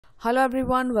Hello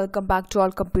everyone, welcome back to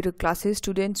all computer classes.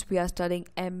 Students, we are studying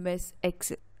MS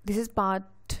Excel. This is part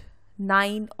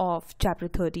 9 of chapter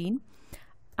 13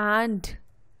 and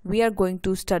we are going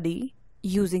to study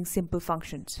using simple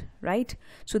functions, right?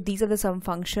 So these are the sum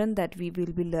function that we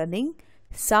will be learning: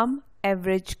 sum,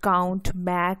 average, count,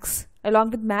 max,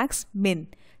 along with max, min,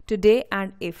 today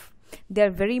and if. They are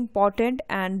very important,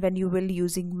 and when you will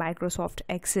using Microsoft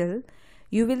Excel,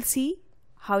 you will see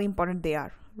how important they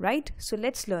are. Right, so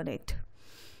let's learn it.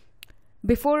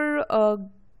 Before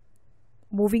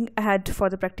moving ahead for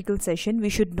the practical session, we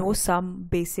should know some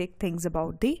basic things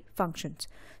about the functions.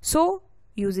 So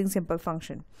using simple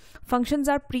functions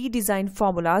are pre-designed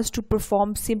formulas to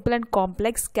perform simple and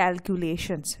complex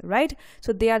calculations, right?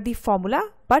 So they are the formula,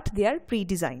 but they are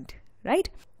pre-designed, right?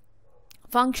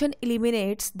 Function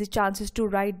eliminates the chances to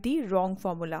write the wrong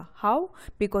formula. How?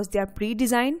 Because they are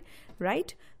pre-designed,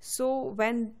 right? So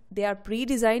when they are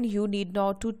pre-designed, you need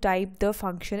not to type the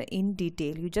function in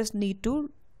detail. You just need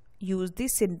to use the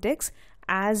syntax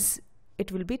as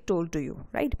it will be told to you,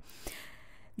 right?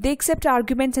 They accept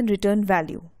arguments and return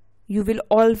value. You will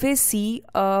always see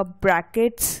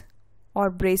brackets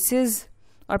or braces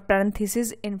or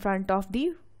parentheses in front of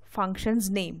the function's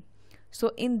name.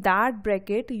 So in that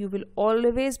bracket, you will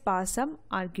always pass some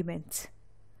arguments,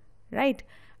 right?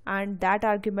 And that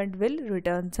argument will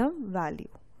return some value,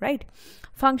 right?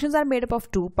 Functions are made up of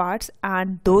two parts,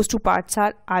 and those two parts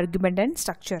are argument and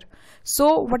structure.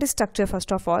 So what is structure?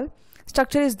 First of all,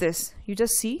 structure is this. You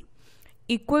just see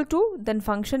equal to, then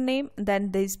function name,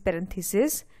 then this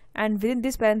parenthesis, and within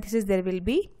this parenthesis there will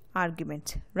be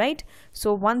arguments, right?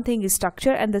 So one thing is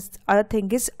structure and the other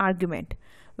thing is argument.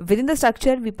 Within the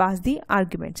structure we pass the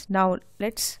arguments. Now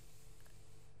let's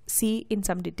see in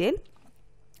some detail.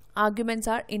 Arguments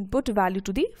are input value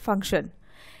to the function.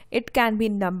 It can be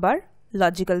number,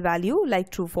 logical value like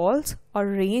true, false, or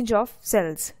range of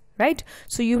cells, right?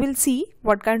 So you will see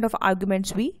what kind of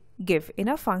arguments we give in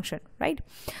a function, right?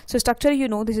 So structure, you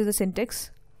know, this is the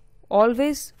syntax.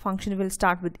 Always function will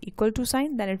start with equal to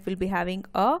sign, then it will be having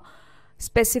a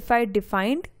specified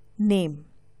defined name,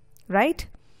 right?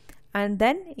 And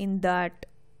then in that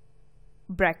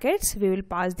brackets we will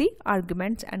pass the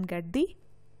arguments and get the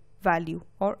value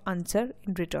or answer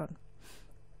in return.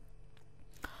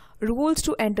 Rules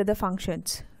to enter the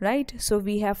functions, right? So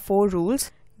we have 4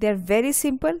 rules. They are very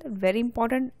simple, very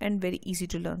important, and very easy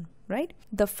to learn, right?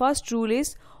 The first rule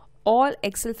is all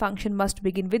Excel function must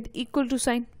begin with equal to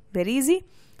sign. Very easy.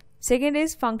 Second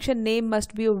is function name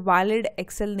must be a valid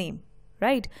Excel name,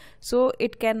 right? So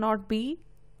it cannot be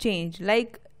changed.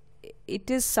 Like it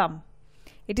is sum,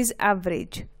 it is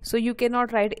average, so you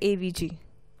cannot write AVG,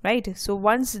 right? So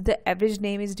once the average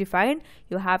name is defined,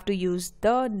 you have to use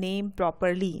the name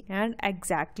properly and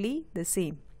exactly the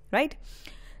same, right?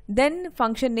 Then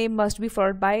function name must be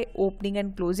followed by opening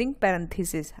and closing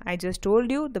parentheses. I just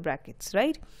told you the brackets,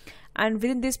 right? And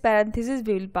within this parenthesis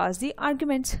we will pass the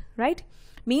arguments, right?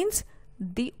 Means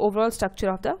the overall structure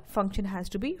of the function has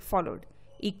to be followed.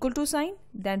 Equal to sign,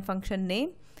 then function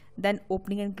name, then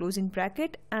opening and closing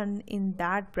bracket, and in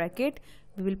that bracket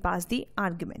we will pass the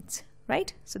arguments,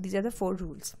 right? So these are the 4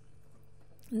 rules.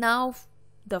 Now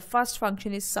the first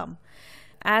function is sum.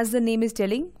 As the name is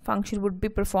telling, function would be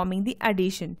performing the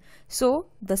addition. So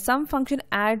the sum function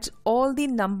adds all the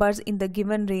numbers in the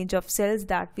given range of cells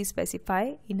that we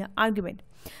specify in an argument.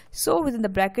 So within the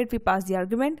bracket we pass the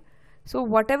argument. So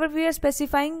whatever we are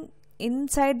specifying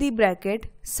inside the bracket,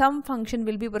 sum function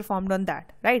will be performed on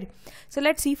that, right? So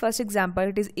let's see first example.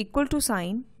 It is equal to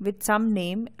sign with sum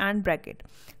name and bracket.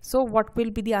 So what will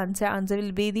be the answer? Answer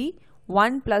will be the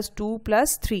 1 plus 2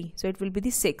 plus 3. So it will be the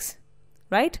 6,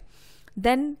 right?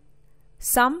 Then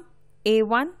sum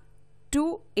A1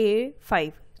 to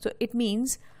A5. So it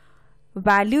means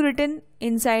value written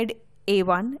inside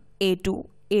A1, A2,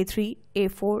 A3,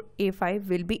 A4, A5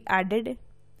 will be added,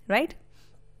 right?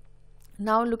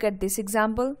 Now look at this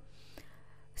example.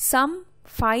 Sum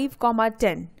 5,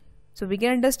 10. So we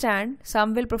can understand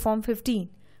sum will perform 15.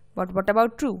 But what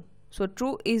about true? So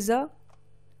true is a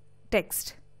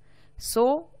text.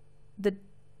 So the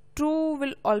true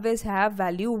will always have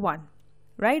value 1,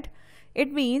 right?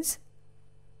 It means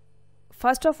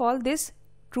first of all this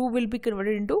true will be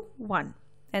converted into 1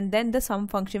 and then the sum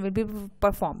function will be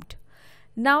performed.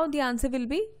 Now the answer will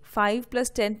be 5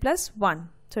 plus 10 plus 1.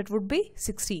 So it would be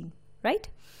 16. Right?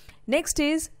 Next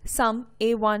is sum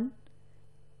A1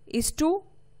 is to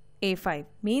A5,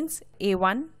 means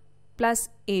A1 plus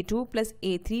A2 plus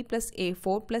A3 plus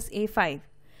A4 plus A5,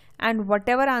 and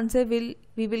whatever answer we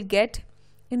will get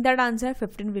in that answer,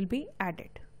 15 will be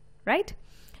added, right?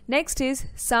 Next is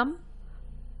sum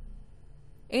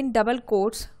in double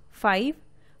quotes 5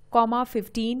 comma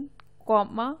 15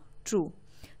 comma true.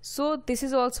 So this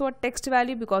is also a text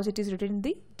value because it is written in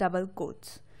the double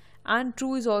quotes, and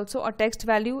true is also a text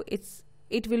value.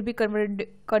 It will be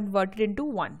converted into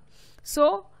 1.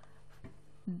 So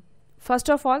first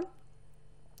of all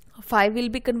 5 will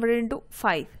be converted into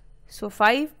 5. So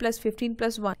 5 plus 15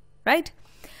 plus 1, right?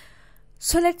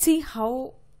 So let's see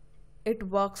how it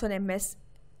works on MS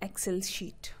Excel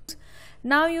sheet.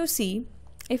 Now you see,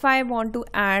 if I want to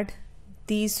add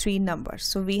these three numbers,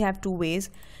 so we have two ways.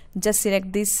 Just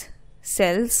select these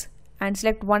cells and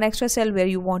select one extra cell where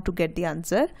you want to get the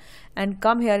answer, and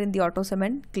come here in the auto sum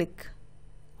and click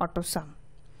auto sum,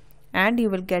 and you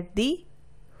will get the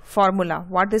formula.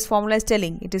 What this formula is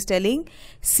telling? It is telling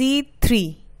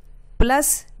C3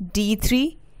 plus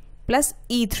D3 plus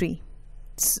E3.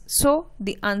 So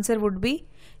the answer would be,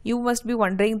 you must be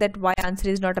wondering that why answer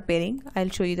is not appearing. I'll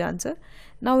show you the answer.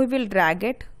 Now we will drag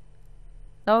it.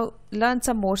 Now learn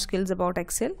some more skills about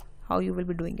Excel, how you will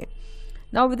be doing it.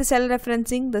 Now with the cell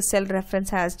referencing, the cell reference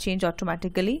has changed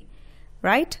automatically,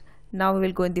 right? Now we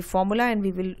will go in the formula and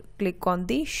we will click on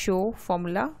the show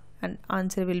formula, and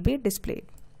answer will be displayed.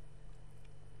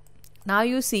 Now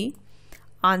you see,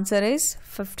 answer is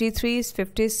 53 is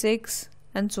 56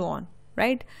 and so on,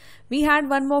 right? We had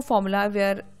one more formula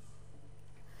where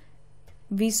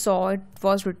we saw it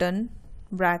was written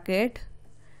bracket,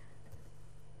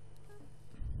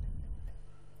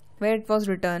 where it was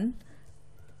written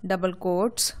double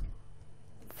quotes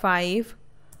 5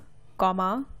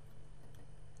 comma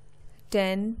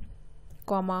 10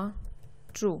 comma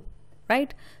true,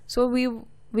 right? So we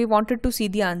wanted to see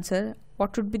the answer.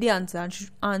 What should be the answer?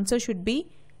 Answer should be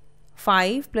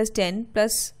 5 plus 10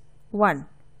 plus 1.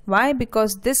 Why?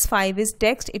 Because this 5 is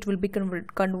text. It will be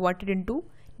converted into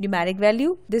numeric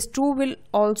value. This 2 will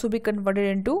also be converted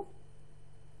into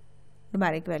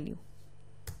numeric value.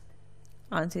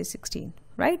 Answer is 16,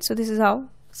 right? So this is how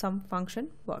sum function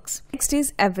works. Next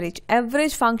is average.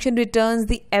 Average function returns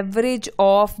the average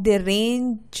of the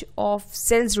range of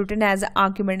cells written as an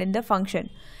argument in the function.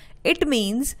 It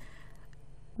means,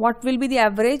 what will be the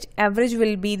average? Average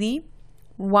will be the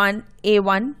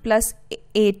A1 plus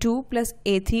A2 plus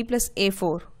A3 plus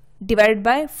A4 divided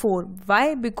by 4.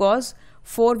 Why? Because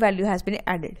 4 value has been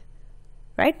added,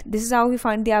 right? This is how we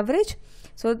find the average.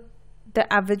 So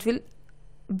the average will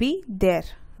be there,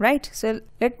 right? So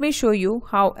let me show you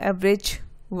how average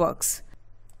works.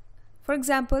 For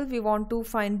example, we want to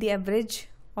find the average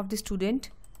of the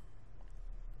student,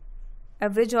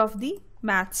 average of the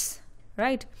maths,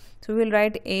 right? So we'll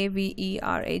write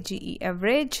average,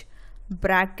 average,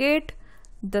 bracket,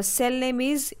 the cell name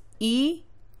is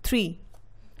E3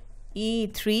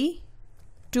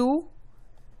 to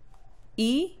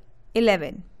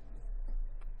E11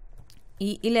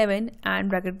 and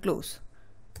bracket close,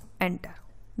 enter.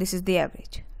 This is the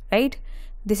average, right?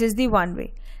 This is the one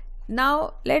way.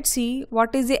 Now let's see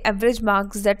what is the average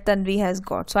marks that Tanvi has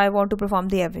got. So I want to perform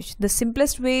the average. The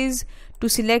simplest way is to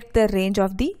select the range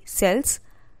of the cells.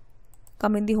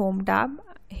 Come in the home tab.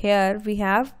 Here we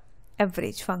have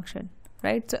average function,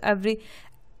 right? So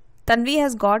Tanvi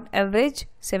has got average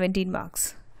 17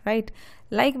 marks, right?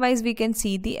 Likewise, we can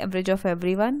see the average of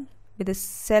everyone with the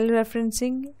cell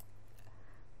referencing,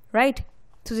 right?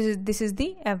 So this is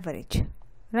the average,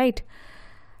 right?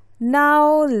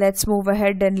 Now let's move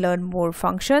ahead and learn more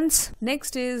functions.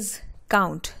 Next is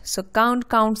count. So count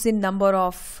counts the number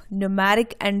of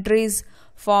numeric entries,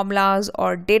 formulas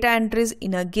or data entries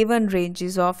in a given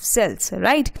ranges of cells,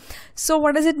 right? So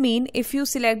what does it mean? If you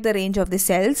select the range of the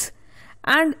cells,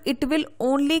 and it will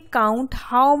only count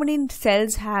how many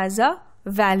cells has a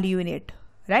value in it,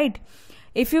 right?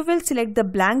 If you will select the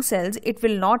blank cells, it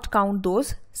will not count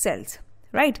those cells,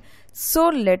 right? So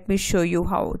let me show you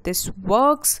how this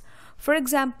works. For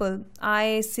example,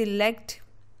 I select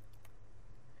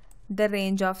the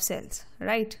range of cells,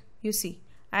 right? You see,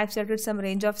 I have selected some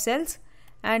range of cells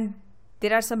and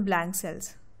there are some blank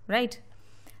cells, right?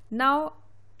 Now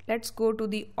let's go to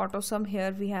the auto sum.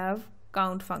 Here we have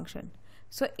count function.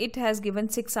 So it has given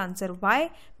 6 answer.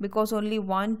 Why? Because only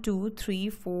 1, 2, 3,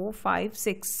 4, 5,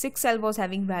 6. 6 cell was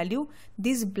having value.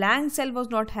 This blank cell was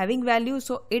not having value,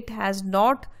 so it has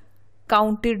not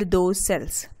counted those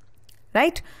cells,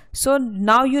 right? So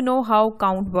now you know how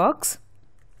count works.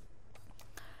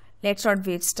 Let's not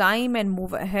waste time and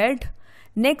move ahead.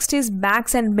 Next is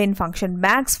max and min function.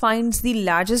 Max finds the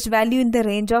largest value in the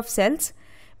range of cells.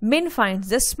 Min finds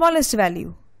the smallest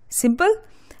value. Simple.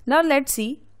 Now let's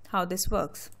see how this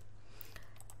works.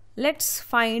 Let's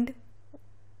find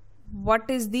what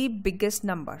is the biggest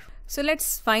number. So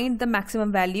let's find the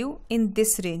maximum value in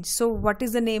this range. So what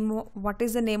is the name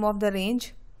of the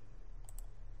range?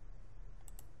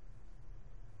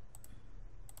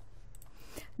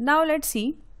 Now let's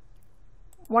see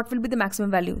what will be the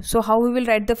maximum value. So how we will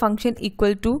write the function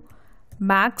equal to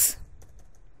max?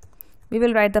 We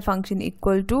will write the function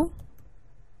equal to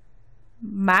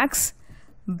max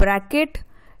bracket,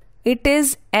 it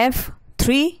is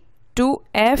F3 to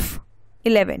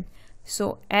F11.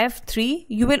 So F3,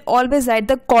 you will always write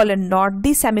the colon, not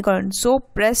the semicolon. So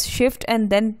press shift and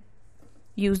then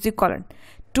use the colon.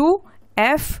 To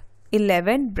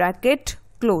F11 bracket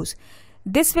close.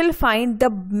 This will find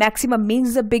the maximum,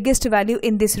 means the biggest value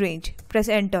in this range. Press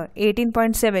enter.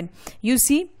 18.7. You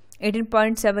see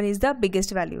 18.7 is the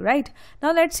biggest value, right?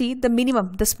 Now let's see the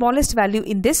minimum, the smallest value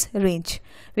in this range.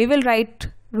 We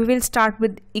will start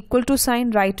with equal to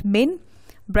sign, write min,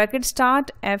 bracket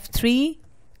start F3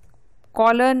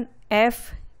 colon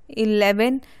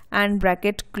F11 and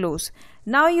bracket close.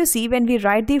 Now you see when we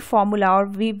write the formula or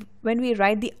when we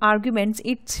write the arguments,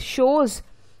 it shows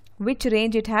which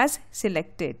range it has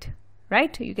selected,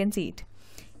 right? You can see it.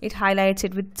 It highlights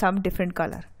it with some different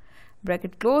color.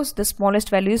 Bracket close, the smallest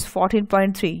value is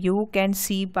 14.3. You can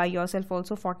see by yourself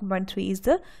also 14.3 is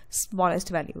the smallest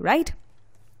value, right?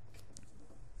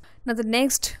 Now the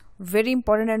next very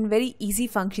important and very easy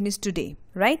function is today,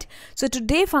 right? So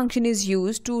today function is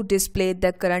used to display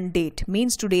the current date,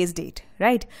 means today's date,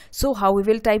 right? So how we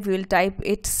will type? We will type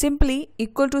it simply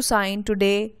equal to sign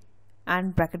today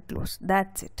and bracket close.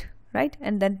 That's it, right?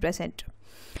 And then press enter.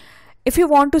 If you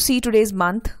want to see today's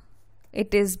month,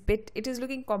 it is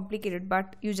looking complicated,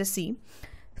 but you just see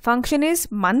function is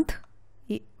month,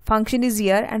 function is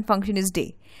year, and function is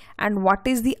day. And what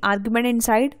is the argument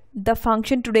inside? The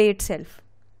function today itself,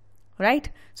 right?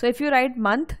 So if you write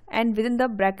month and within the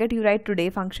bracket you write today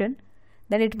function,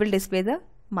 then it will display the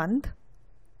month.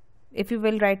 If you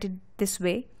will write it this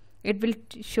way, it will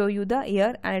show you the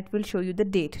year and it will show you the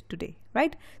date today,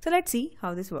 right? So let's see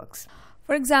how this works.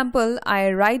 For example,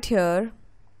 I write here,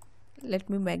 let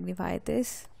me magnify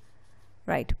this,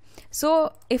 right?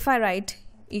 So if I write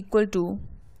equal to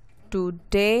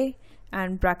today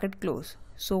and bracket close,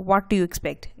 so what do you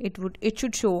expect? It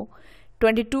should show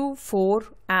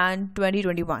 22/4 and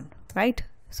 2021, right?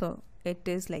 So it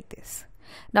is like this.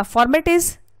 Now format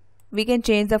is, we can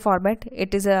change the format.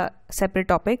 It is a separate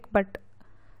topic, but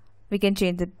we can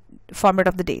change the format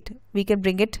of the date. We can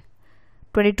bring it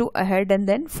 22 ahead and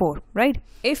then 4, right?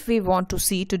 If we want to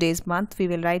see today's month, we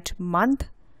will write month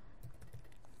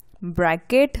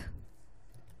bracket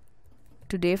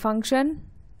today function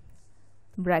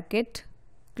bracket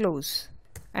close,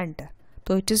 enter.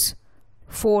 So it is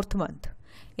 4th month.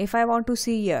 If I want to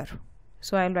see year,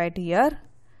 so I'll write year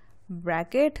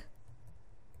bracket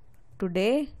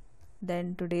today,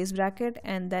 then today's bracket,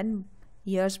 and then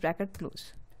year's bracket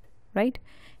close, right?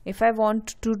 If I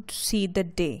want to see the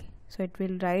day, so it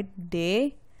will write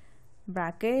day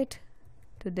bracket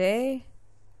today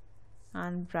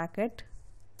and bracket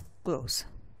close,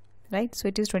 right? So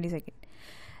it is 22nd.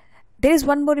 There is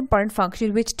one more important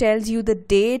function which tells you the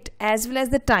date as well as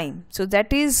the time. So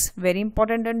that is very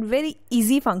important and very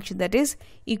easy function, that is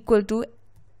equal to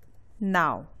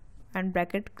now and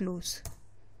bracket close,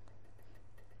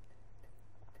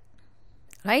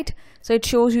 right? So it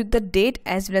shows you the date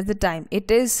as well as the time. It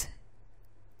is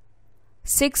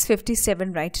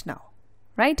 6:57 right now,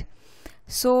 right?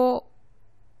 So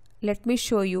let me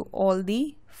show you all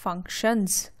the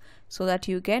functions so that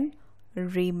you can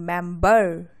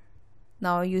remember.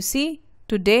 Now you see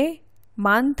today,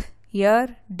 month,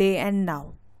 year, day, and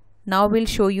now. Now we'll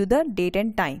show you the date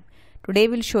and time. Today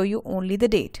will show you only the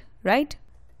date, right?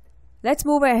 Let's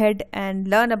move ahead and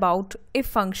learn about if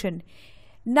function.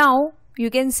 Now you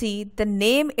can see the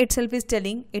name itself is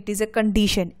telling it is a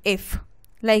condition, if.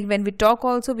 Like when we talk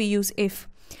also we use if.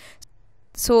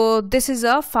 So this is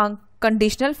a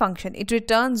conditional function. It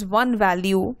returns one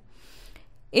value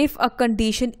if a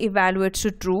condition evaluates to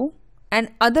true, and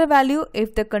other value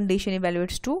if the condition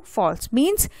evaluates to false.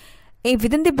 Means if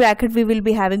within the bracket we will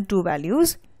be having two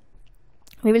values.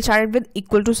 We will start with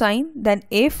equal to sign, then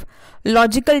if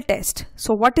logical test.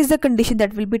 So what is the condition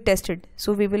that will be tested?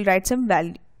 So we will write some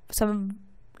value, some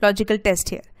logical test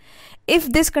here.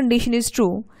 If this condition is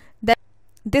true, then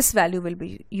this value will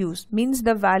be used. Means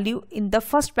the value in the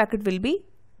first bracket will be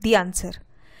the answer.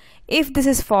 If this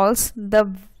is false,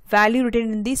 the value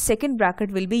written in the second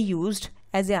bracket will be used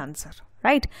as the answer,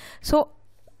 right? So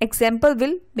example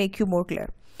will make you more clear.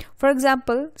 For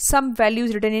example, some value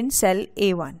is written in cell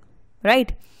A1,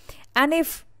 right? And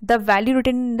if the value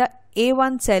written in the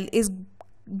A1 cell is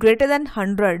greater than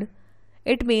 100,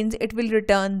 it means it will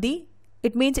return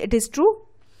it means it is true.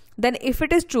 Then if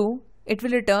it is true, it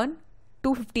will return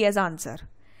 250 as answer.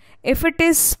 If it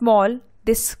is small,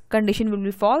 this condition will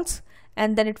be false,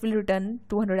 and then it will return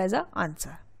 200 as a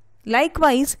answer.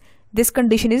 Likewise, this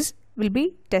condition will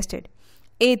be tested.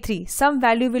 A3, some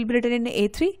value will be written in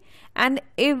A3, and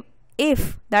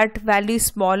if that value is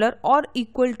smaller or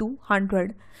equal to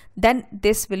 100, then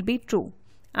this will be true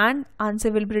and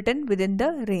answer will be written within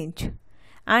the range.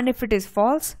 And if it is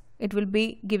false, it will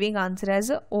be giving answer as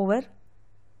a over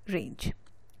range,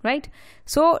 right?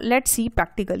 So let's see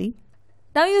practically.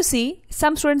 Now you see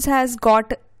some students has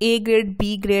got A grade,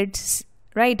 B grades,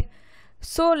 right?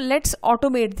 So let's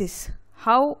automate this,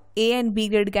 how A and B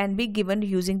grade can be given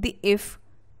using the if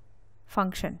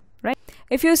function, right?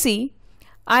 If you see,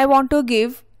 I want to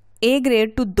give A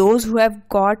grade to those who have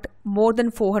got more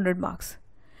than 400 marks,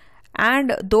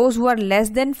 and those who are less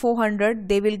than 400,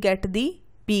 they will get the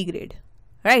B grade,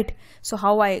 right? So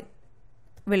how I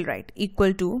will write,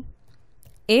 equal to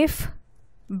if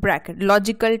bracket,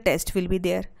 logical test will be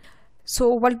there. So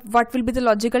what will be the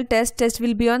logical test? Test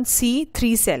will be on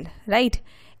C3 cell, right?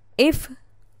 If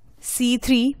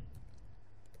C3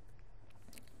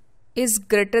 is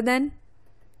greater than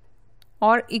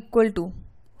or equal to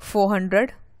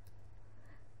 400,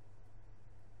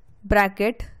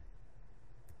 bracket,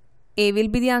 A will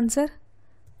be the answer,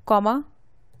 comma,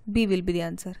 B will be the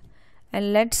answer,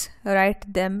 and let's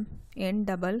write them in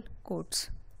double quotes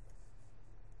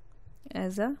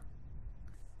as a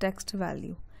text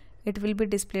value. It will be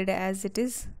displayed as it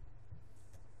is,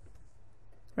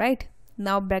 right?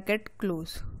 Now bracket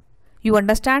close. You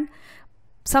understand?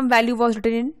 Some value was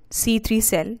written in C3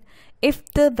 cell.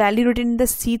 If the value written in the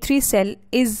C3 cell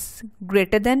is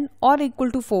greater than or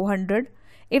equal to 400,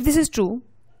 if this is true,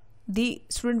 the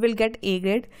student will get A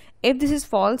grade. If this is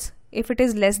false, if it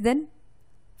is less than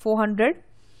 400,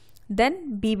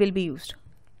 then B will be used,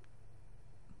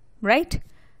 right?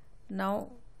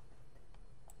 Now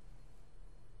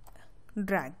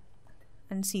drag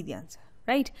and see the answer,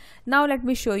 right? Now let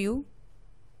me show you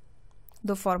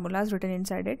the formulas written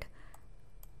inside it.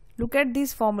 Look at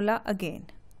this formula again,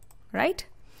 right?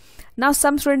 Now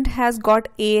some student has got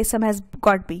A, some has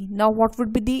got B. Now what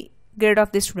would be the grade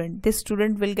of this student? This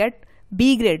student will get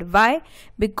B grade. Why?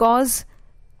 Because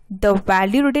the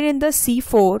value written in the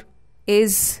C4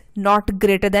 is not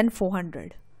greater than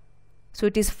 400, so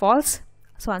it is false,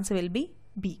 so answer will be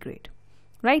B grade,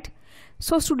 right?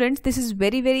 So students, this is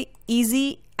very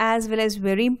easy as well as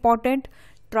very important.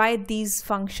 Try these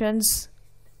functions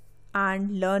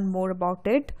and learn more about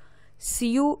it. See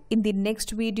you in the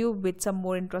next video with some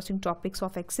more interesting topics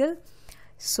of Excel.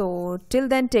 So till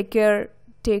then, take care,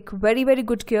 take very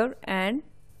good care, and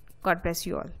God bless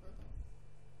you all.